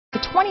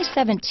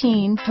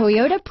2017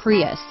 Toyota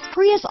Prius.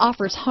 Prius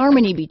offers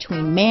harmony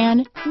between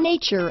man,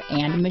 nature,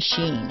 and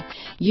machine.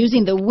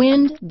 Using the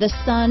wind, the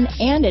sun,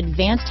 and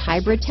advanced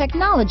hybrid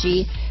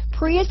technology,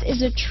 Prius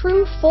is a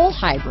true full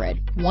hybrid,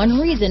 one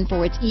reason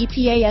for its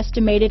EPA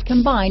estimated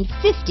combined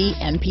 50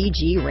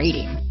 mpg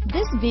rating.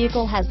 This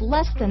vehicle has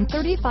less than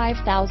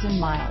 35,000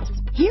 miles.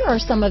 Here are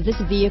some of this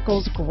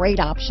vehicle's great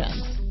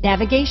options: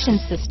 navigation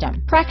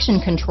system, traction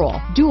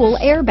control, dual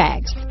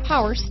airbags,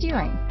 power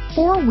steering,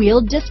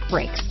 four-wheel disc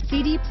brakes,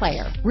 CD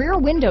player, rear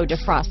window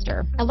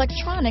defroster,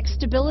 electronic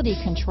stability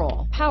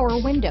control, power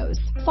windows,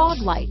 fog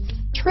lights,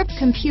 trip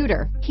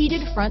computer,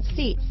 heated front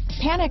seats,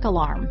 panic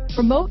alarm,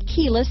 remote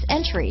keyless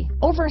entry,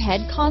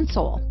 overhead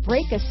console,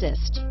 brake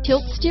assist,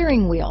 tilt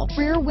steering wheel,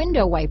 rear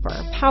window wiper,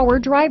 power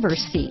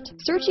driver's seat.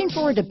 Searching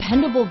for a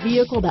dependable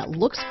vehicle that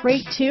looks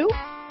great too?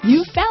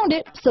 You found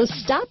it, so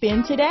stop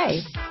in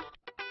today.